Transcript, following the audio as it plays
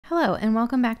Hello and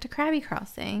welcome back to Krabby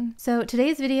Crossing. So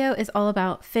today's video is all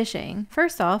about fishing.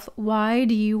 First off, why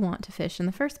do you want to fish in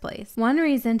the first place? One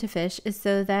reason to fish is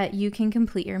so that you can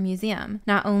complete your museum.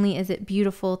 Not only is it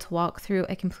beautiful to walk through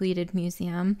a completed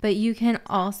museum, but you can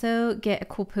also get a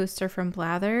cool poster from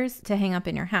Blathers to hang up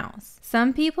in your house.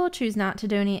 Some people choose not to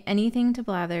donate anything to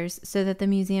Blathers so that the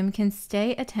museum can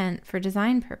stay a tent for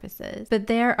design purposes. But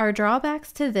there are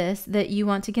drawbacks to this that you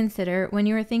want to consider when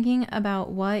you are thinking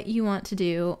about what you want to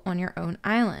do on your own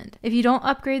island. If you don't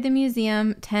upgrade the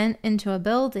museum tent into a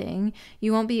building,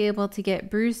 you won't be able to get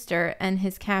Brewster and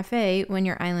his cafe when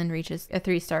your island reaches a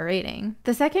 3-star rating.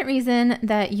 The second reason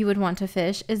that you would want to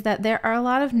fish is that there are a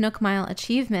lot of Nook Mile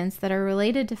achievements that are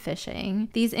related to fishing.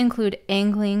 These include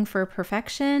angling for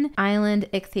perfection, island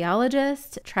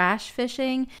ichthyologist, trash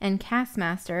fishing, and cast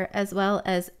master, as well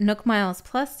as Nook Miles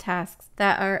Plus tasks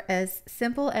that are as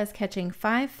simple as catching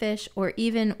 5 fish or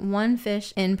even 1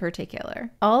 fish in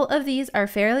particular. All of these are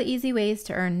fairly easy ways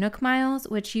to earn Nook Miles,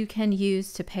 which you can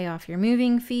use to pay off your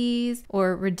moving fees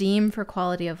or redeem for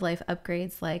quality of life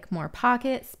upgrades like more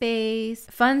pocket space,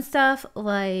 fun stuff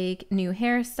like new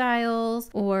hairstyles,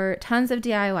 or tons of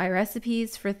DIY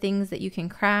recipes for things that you can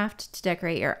craft to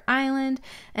decorate your island,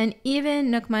 and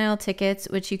even Nook Mile tickets,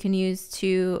 which you can use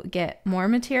to get more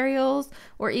materials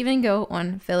or even go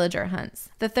on villager hunts.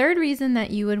 The third reason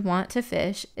that you would want to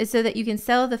fish is so that you can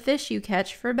sell the fish you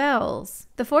catch for bells.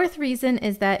 The fourth reason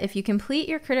is that if you complete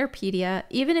your Critterpedia,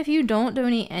 even if you don't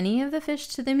donate any of the fish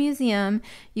to the museum,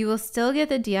 you will still get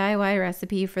the DIY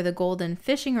recipe for the golden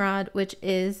fishing rod, which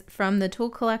is from the tool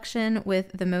collection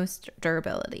with the most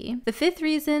durability. The fifth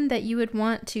reason that you would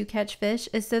want to catch fish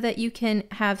is so that you can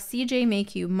have CJ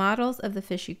make you models of the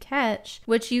fish you catch,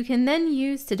 which you can then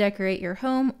use to decorate your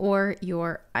home or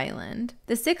your island.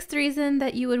 The sixth reason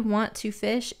that you would want to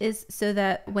fish is so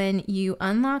that when you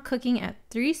unlock cooking at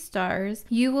 3 stars,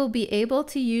 you will be able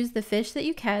to use the fish that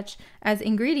you catch as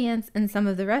ingredients in some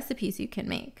of the recipes you can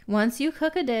make. Once you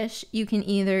cook a dish, you can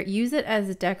either use it as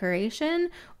a decoration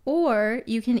or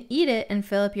you can eat it and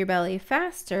fill up your belly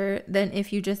faster than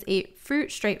if you just ate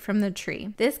fruit straight from the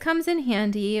tree. This comes in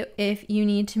handy if you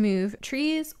need to move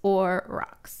trees or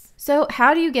rocks. So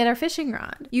how do you get our fishing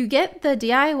rod? You get the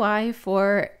DIY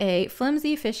for a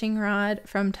flimsy fishing rod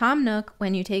from Tom Nook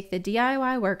when you take the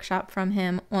DIY workshop from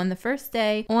him on the first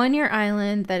day on your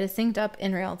island that is synced up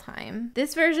in real time.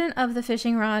 This version of the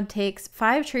fishing rod takes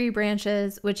 5 tree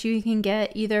branches, which you can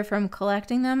get either from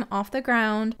collecting them off the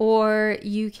ground or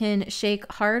you can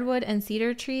shake hardwood and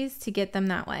cedar trees to get them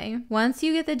that way. Once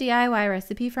you get the DIY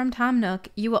recipe from Tom Nook,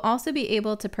 you will also be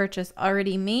able to purchase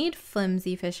already made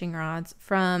flimsy fishing rods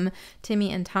from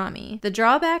Timmy and Tommy. The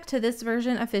drawback to this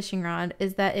version of fishing rod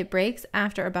is that it breaks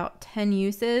after about 10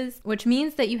 uses, which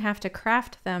means that you have to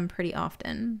craft them pretty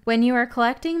often. When you are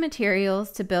collecting materials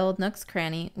to build Nook's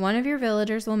Cranny, one of your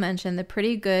villagers will mention the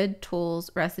Pretty Good Tools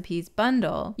Recipes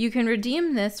bundle. You can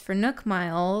redeem this for Nook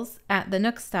Miles at the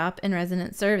Nook Stop in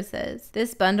Resident Services.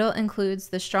 This bundle includes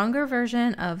the stronger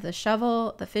version of the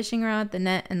shovel, the fishing rod, the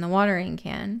net, and the watering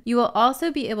can. You will also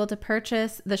be able to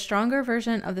purchase the stronger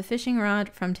version of the fishing rod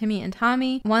from Timmy and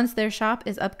Tommy once their shop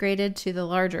is upgraded to the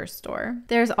larger store.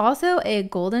 There's also a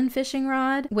golden fishing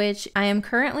rod, which I am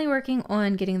currently working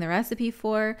on getting the recipe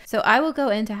for, so I will go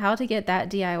into how to get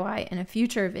that DIY in a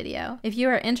future video. If you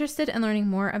are interested in learning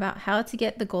more about how to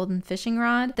get the golden fishing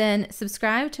rod, then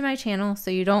subscribe to my channel so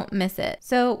you don't miss it.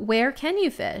 So where can you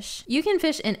fish? You can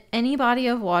fish in any body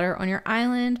of water on your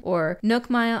island, or Nook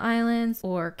Mile Islands,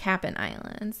 or Cap'n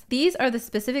Islands. These are the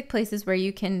specific places where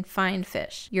you can find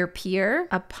fish. Your pier,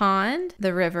 a pond,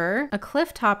 the river, a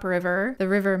clifftop river, the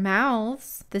river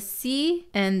mouths, the sea,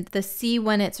 and the sea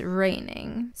when it's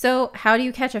raining. So how do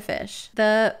you catch a fish?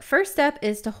 The first step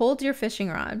is to hold your fishing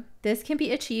rod. This can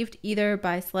be achieved either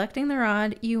by selecting the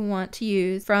rod you want to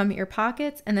use from your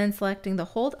pockets and then selecting the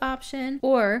hold option,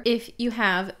 or if you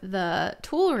have the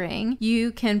tool ring,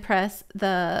 you can press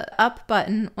the up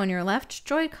button on your left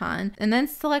Joy-Con and then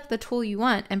select the tool you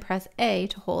want and press A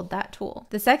to hold that tool.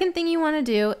 The second thing you want to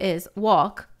do is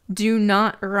walk, do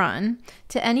not run,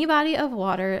 to any body of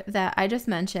water that I just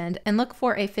mentioned and look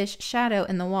for a fish shadow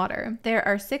in the water. There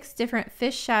are 6 different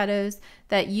fish shadows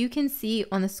that you can see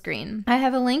on the screen. I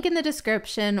have a link in the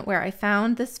description where I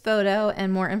found this photo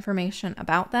and more information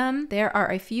about them. There are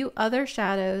a few other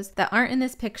shadows that aren't in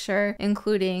this picture,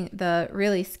 including the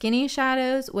really skinny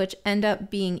shadows, which end up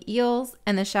being eels,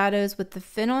 and the shadows with the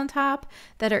fin on top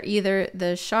that are either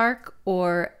the shark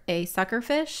or a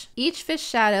suckerfish. Each fish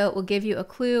shadow will give you a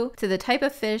clue to the type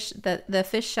of fish that the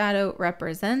fish shadow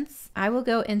represents. I will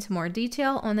go into more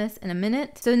detail on this in a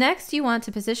minute. So next you want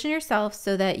to position yourself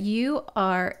so that you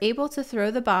are able to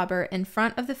throw the bobber in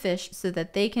front of the fish so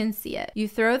that they can see it. You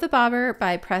throw the bobber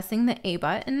by pressing the A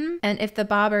button, and if the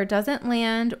bobber doesn't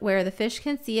land where the fish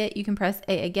can see it, you can press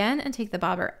A again and take the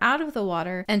bobber out of the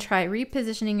water and try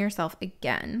repositioning yourself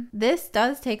again. This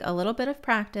does take a little bit of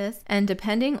practice, and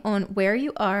depending on where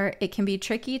you are, it can be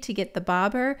tricky to get the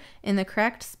bobber in the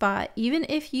correct spot, even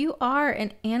if you are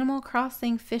an Animal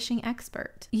Crossing fishing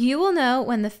expert. You will know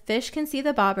when the fish can see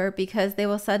the bobber because they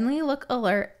will suddenly look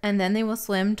alert and then they will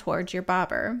swim towards your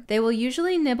bobber. They will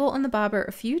usually nibble on the bobber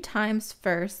a few times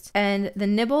first, and the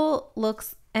nibble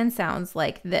looks and sounds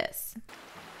like this.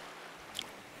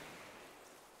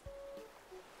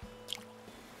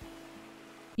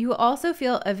 You will also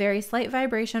feel a very slight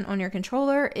vibration on your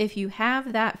controller if you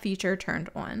have that feature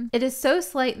turned on. It is so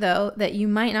slight though that you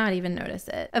might not even notice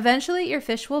it. Eventually your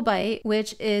fish will bite,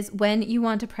 which is when you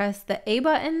want to press the A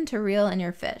button to reel in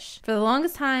your fish. For the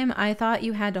longest time, I thought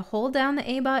you had to hold down the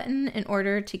A button in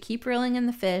order to keep reeling in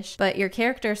the fish, but your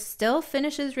character still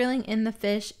finishes reeling in the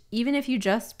fish even if you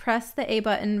just press the A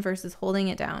button versus holding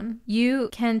it down. You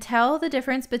can tell the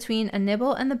difference between a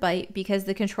nibble and the bite because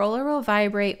the controller will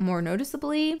vibrate more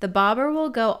noticeably, the bobber will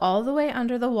go all the way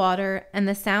under the water, and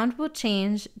the sound will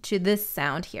change to this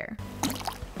sound here.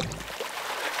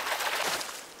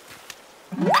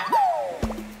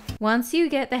 Once you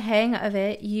get the hang of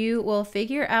it, you will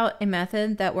figure out a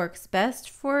method that works best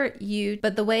for you,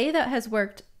 but the way that has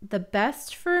worked the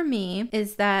best for me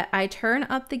is that I turn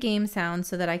up the game sound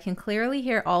so that I can clearly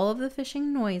hear all of the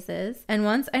fishing noises. And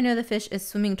once I know the fish is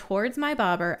swimming towards my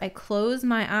bobber, I close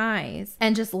my eyes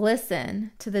and just listen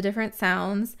to the different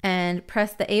sounds and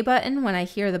press the A button when I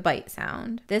hear the bite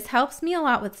sound. This helps me a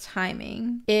lot with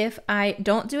timing. If I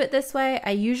don't do it this way, I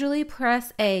usually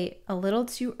press A a little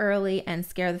too early and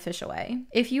scare the fish away.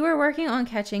 If you are working on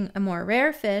catching a more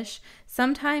rare fish,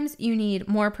 sometimes you need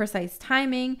more precise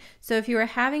timing, so if you are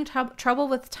having trouble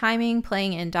with timing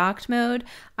playing in docked mode,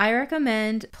 I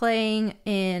recommend playing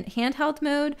in handheld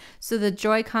mode so the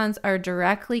Joy-Cons are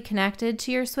directly connected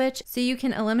to your Switch so you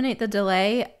can eliminate the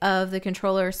delay of the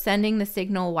controller sending the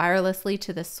signal wirelessly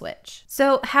to the Switch.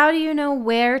 So how do you know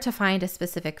where to find a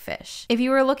specific fish? If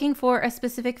you are looking for a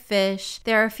specific fish,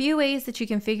 there are a few ways that you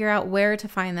can figure out where to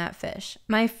find that fish.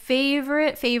 My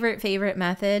favorite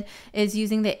method is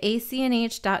using the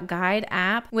ACNH.Guide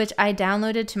app, which I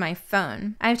downloaded to my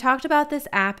phone. I've talked about this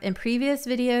app in previous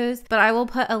videos, but I will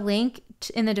put a link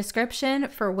in the description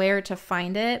for where to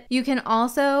find it. You can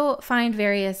also find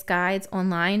various guides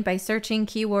online by searching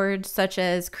keywords such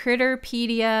as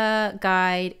Critterpedia,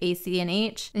 Guide,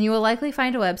 ACNH, and you will likely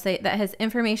find a website that has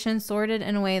information sorted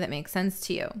in a way that makes sense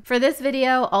to you. For this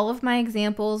video, all of my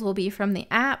examples will be from the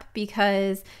app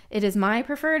because it is my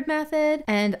preferred method,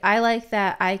 and I like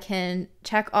that I can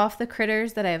check off the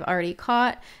critters that I've already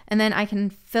caught, and then I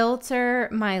can filter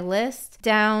my list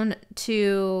down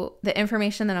to the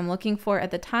information that I'm looking for at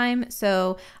the time.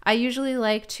 So I usually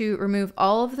like to remove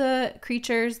all of the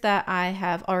creatures that I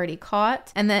have already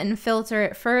caught and then filter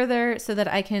it further so that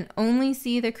I can only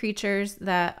see the creatures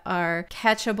that are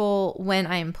catchable when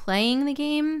I'm playing the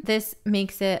game. This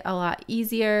makes it a lot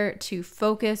easier to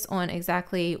focus on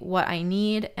exactly what I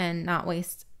need and not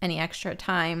waste any extra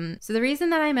time. So the reason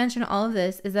that I mention all of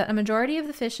this is that a majority of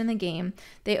the fish in the game,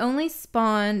 they only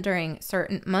spawn during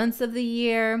certain months of the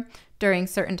year, during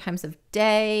certain times of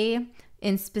day,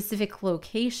 in specific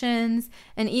locations,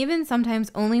 and even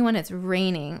sometimes only when it's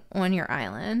raining on your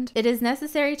island. It is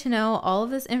necessary to know all of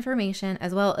this information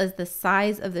as well as the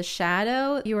size of the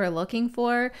shadow you are looking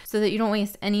for so that you don't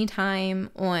waste any time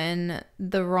on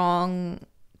the wrong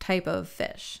type of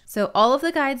fish. So all of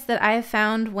the guides that I have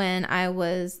found when I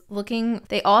was looking,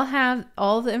 they all have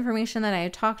all of the information that I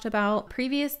had talked about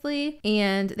previously,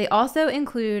 and they also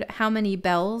include how many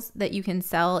bells that you can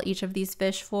sell each of these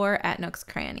fish for at Nook's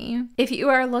Cranny. If you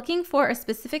are looking for a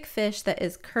specific fish that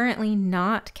is currently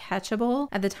not catchable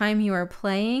at the time you are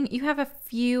playing, you have a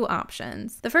few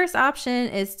options. The first option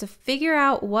is to figure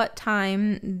out what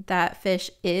time that fish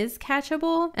is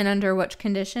catchable and under which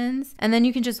conditions, and then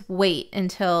you can just wait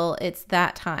until it's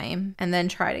that time and then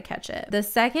try to catch it. The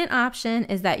second option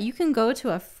is that you can go to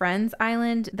a friend's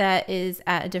island that is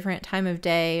at a different time of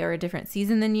day or a different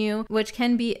season than you, which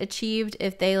can be achieved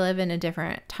if they live in a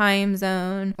different time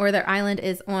zone or their island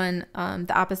is on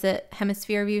the opposite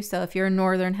hemisphere of you. So if you're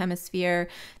northern hemisphere,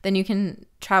 then you can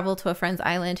travel to a friend's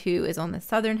island who is on the the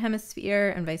southern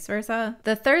hemisphere and vice versa.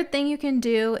 The third thing you can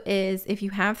do is, if you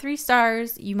have 3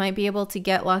 stars, you might be able to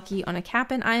get lucky on a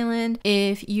Cap'n Island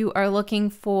if you are looking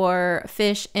for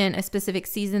fish in a specific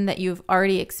season that you've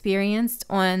already experienced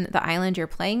on the island you're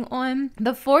playing on.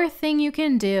 The fourth thing you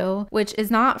can do, which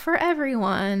is not for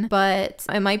everyone, but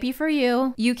it might be for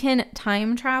you, you can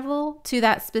time travel to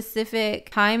that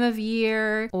specific time of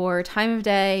year or time of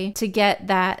day to get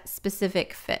that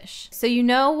specific fish. So you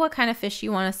know what kind of fish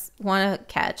you want to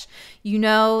catch. You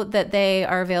know that they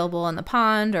are available in the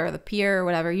pond or the pier or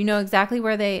whatever. You know exactly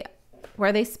where they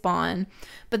spawn,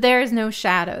 but there is no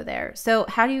shadow there. So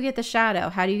how do you get the shadow?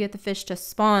 How do you get the fish to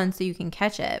spawn so you can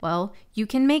catch it? Well, you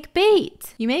can make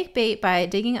bait. You make bait by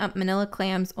digging up manila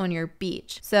clams on your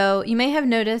beach. So you may have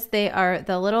noticed they are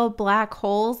the little black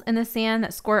holes in the sand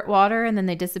that squirt water and then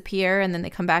they disappear and then they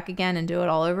come back again and do it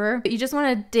all over. But you just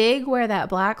want to dig where that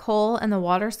black hole and the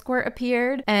water squirt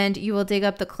appeared, and you will dig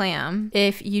up the clam.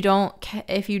 If you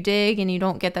dig and you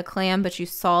don't get the clam but you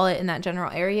saw it in that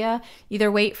general area, either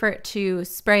wait for it to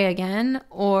spray again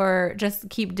or just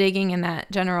keep digging in that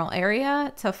general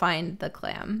area to find the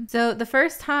clam. So the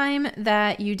first time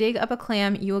that you dig up a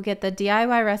clam, you will get the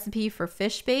DIY recipe for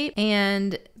fish bait,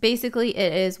 and basically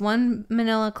it is 1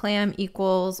 manila clam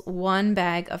equals 1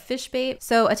 bag of fish bait.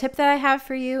 So a tip that I have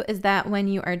for you is that when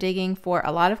you are digging for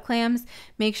a lot of clams,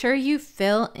 make sure you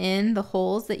fill in the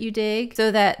holes that you dig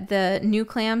so that the new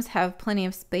clams have plenty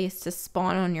of space to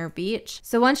spawn on your beach.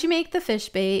 So once you make the fish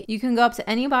bait, you can go up to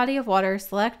any body of water,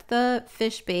 select the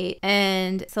fish bait,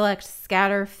 and select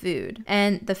scatter food,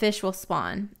 and the fish will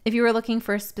spawn. If you were looking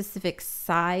for a specific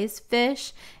size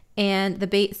fish and the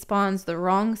bait spawns the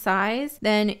wrong size,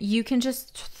 then you can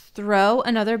just throw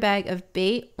another bag of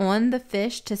bait on the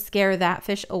fish to scare that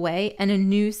fish away, and a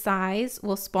new size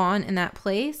will spawn in that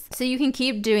place. So you can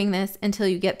keep doing this until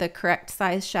you get the correct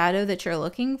size shadow that you're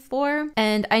looking for.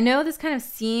 And I know this kind of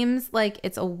seems like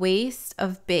it's a waste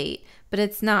of bait, but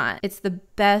it's not. It's the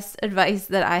best advice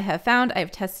that I have found.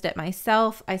 I've tested it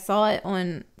myself. I saw it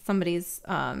on somebody's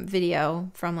video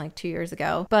from like 2 years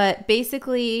ago. But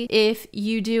basically, if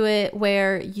you do it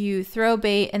where you throw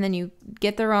bait and then you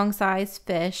get the wrong size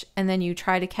fish and then you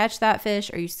try to catch that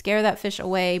fish, or you scare that fish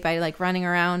away by like running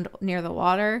around near the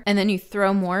water, and then you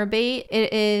throw more bait,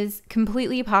 it is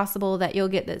completely possible that you'll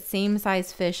get the same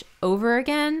size fish over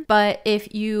again. But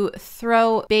if you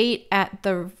throw bait at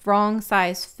the wrong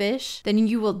size fish, then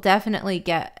you will definitely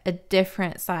get a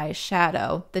different size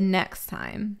shadow the next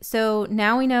time. So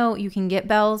now we know you can get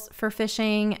bells for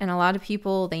fishing, and a lot of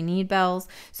people, they need bells.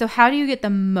 So how do you get the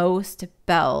most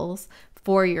bells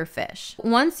for your fish?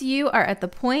 Once you are at the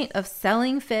point of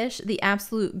selling fish, the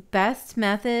absolute best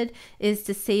method is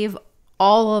to save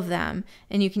all of them,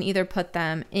 and you can either put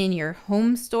them in your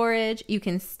home storage, you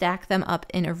can stack them up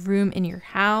in a room in your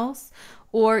house,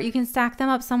 or you can stack them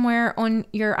up somewhere on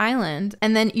your island,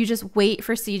 and then you just wait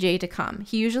for CJ to come.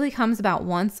 He usually comes about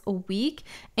once a week,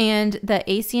 and the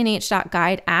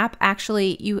ACNH.Guide app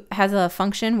actually has a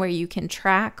function where you can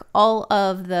track all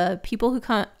of the people who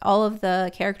come, all of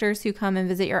the characters who come and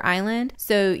visit your island,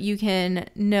 so you can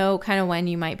know kind of when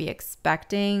you might be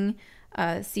expecting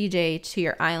CJ to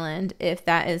your island, if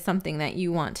that is something that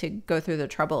you want to go through the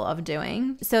trouble of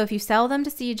doing. So if you sell them to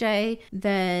CJ,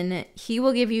 then he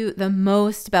will give you the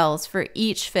most bells for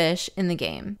each fish in the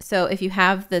game. So if you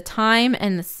have the time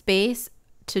and the space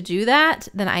to do that,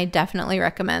 then I definitely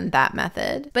recommend that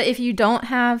method. But if you don't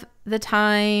have the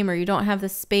time or you don't have the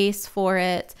space for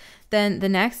it, then the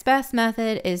next best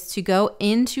method is to go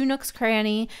into Nook's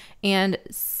Cranny and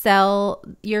sell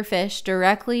your fish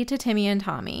directly to Timmy and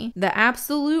Tommy. The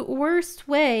absolute worst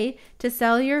way to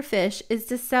sell your fish is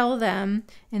to sell them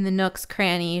in the Nook's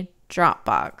Cranny drop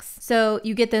box. So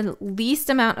you get the least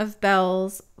amount of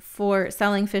bells for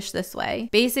selling fish this way.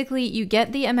 Basically, you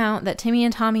get the amount that Timmy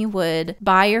and Tommy would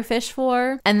buy your fish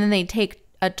for, and then they take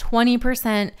a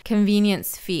 20%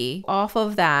 convenience fee off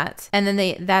of that, and then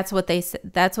the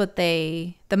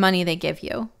money they give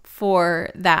you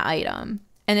for that item.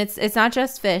 And it's not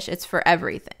just fish, it's for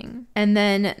everything. And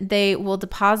then they will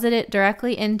deposit it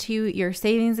directly into your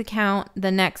savings account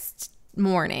the next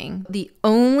morning. The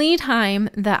only time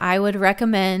that I would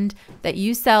recommend that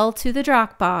you sell to the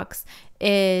drop box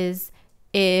is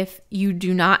if you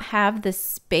do not have the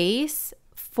space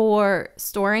for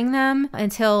storing them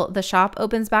until the shop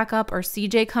opens back up or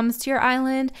CJ comes to your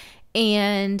island,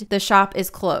 and the shop is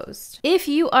closed. If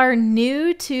you are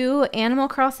new to Animal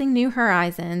Crossing New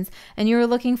Horizons and you're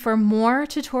looking for more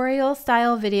tutorial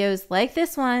style videos like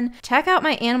this one, check out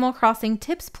my Animal Crossing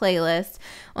tips playlist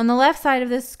on the left side of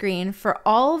this screen for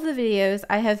all of the videos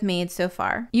I have made so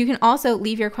far. You can also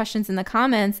leave your questions in the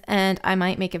comments and I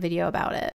might make a video about it.